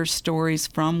hear stories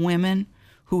from women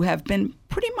who have been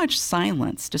pretty much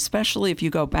silenced, especially if you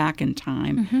go back in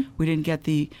time, we didn't get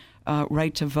the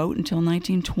right to vote until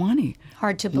 1920.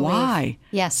 Hard to believe. Why?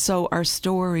 Yes. So our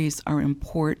stories are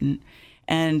important.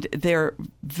 And they're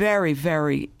very,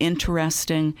 very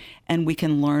interesting, and we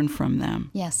can learn from them.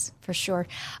 Yes, for sure.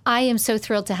 I am so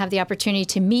thrilled to have the opportunity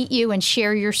to meet you and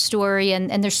share your story,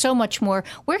 and there's so much more.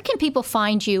 Where can people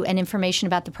find you and information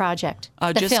about the project,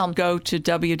 the just film? Go to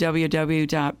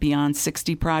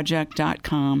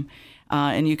www.beyond60project.com.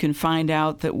 And you can find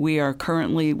out that we're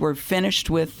finished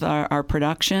with our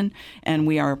production, and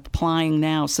we are applying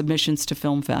now submissions to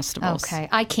film festivals. Okay.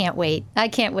 I can't wait.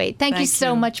 Thank you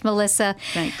so much, Melissa.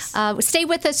 Thanks. Stay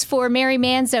with us for Mary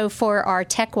Manzo for our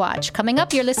Tech Watch. Coming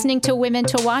up, you're listening to Women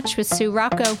to Watch with Sue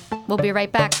Rocco. We'll be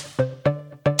right back.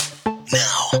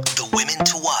 Now, the Women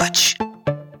to Watch.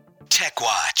 Tech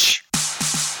Watch.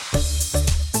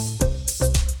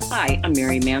 Hi, I'm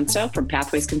Mary Manzo from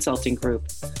Pathways Consulting Group.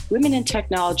 Women in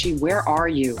technology, where are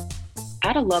you?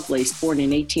 Ada Lovelace, born in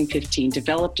 1815,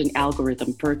 developed an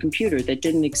algorithm for a computer that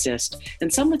didn't exist,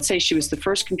 and some would say she was the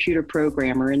first computer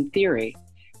programmer in theory.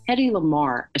 Hedy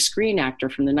Lamarr, a screen actor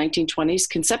from the 1920s,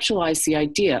 conceptualized the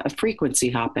idea of frequency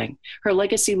hopping. Her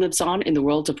legacy lives on in the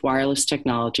world of wireless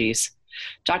technologies.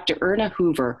 Dr. Erna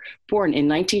Hoover, born in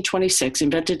 1926,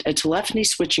 invented a telephony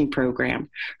switching program.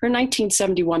 Her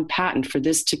 1971 patent for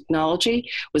this technology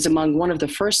was among one of the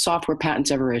first software patents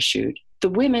ever issued. The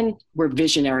women were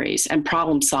visionaries and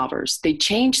problem solvers. They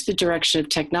changed the direction of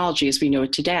technology as we know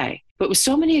it today. But with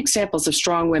so many examples of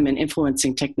strong women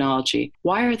influencing technology,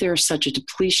 why are there such a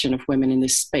depletion of women in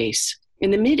this space? In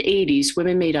the mid-'80s,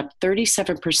 women made up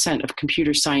 37% of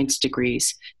computer science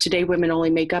degrees. Today, women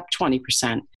only make up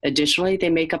 20%. Additionally,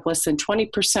 they make up less than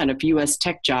 20% of U.S.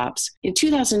 tech jobs. In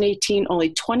 2018,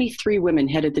 only 23 women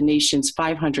headed the nation's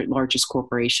 500 largest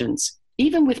corporations.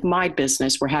 Even with my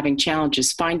business, we're having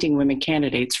challenges finding women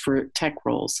candidates for tech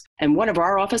roles. And one of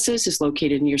our offices is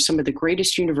located near some of the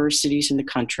greatest universities in the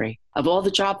country. Of all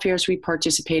the job fairs we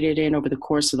participated in over the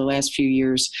course of the last few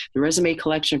years, the resume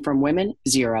collection from women,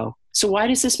 0. So why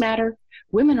does this matter?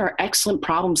 Women are excellent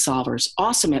problem solvers,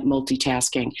 awesome at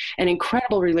multitasking, and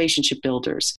incredible relationship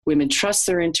builders. Women trust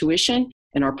their intuition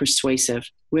and are persuasive.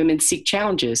 Women seek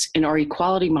challenges and are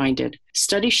equality-minded.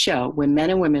 Studies show when men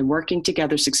and women working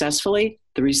together successfully,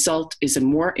 the result is a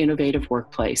more innovative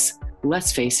workplace.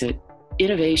 Let's face it,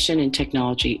 innovation in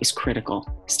technology is critical.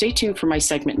 Stay tuned for my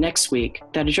segment next week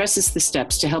that addresses the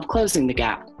steps to help closing the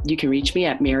gap. You can reach me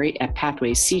at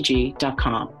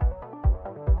mary@pathwayscg.com.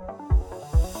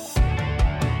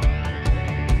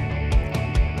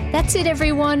 That's it,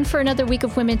 everyone, for another week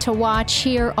of Women to Watch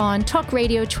here on Talk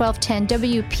Radio 1210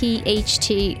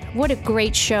 WPHT. What a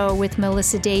great show with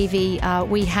Melissa Davey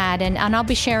we had, and I'll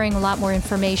be sharing a lot more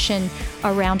information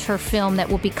around her film that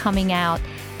will be coming out,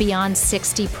 Beyond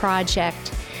 60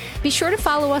 Project. Be sure to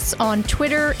follow us on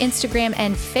Twitter, Instagram,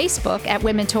 and Facebook at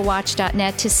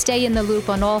womentowatch.net to stay in the loop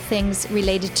on all things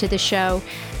related to the show,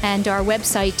 and our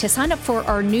website to sign up for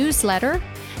our newsletter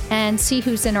and see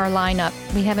who's in our lineup.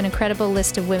 We have an incredible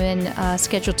list of women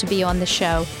scheduled to be on the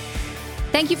show.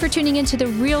 Thank you for tuning into the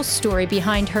real story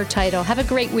behind her title. Have a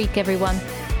great week, everyone.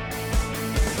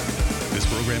 This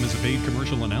program is a paid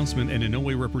commercial announcement and in no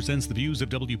way represents the views of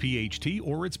WPHT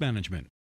or its management.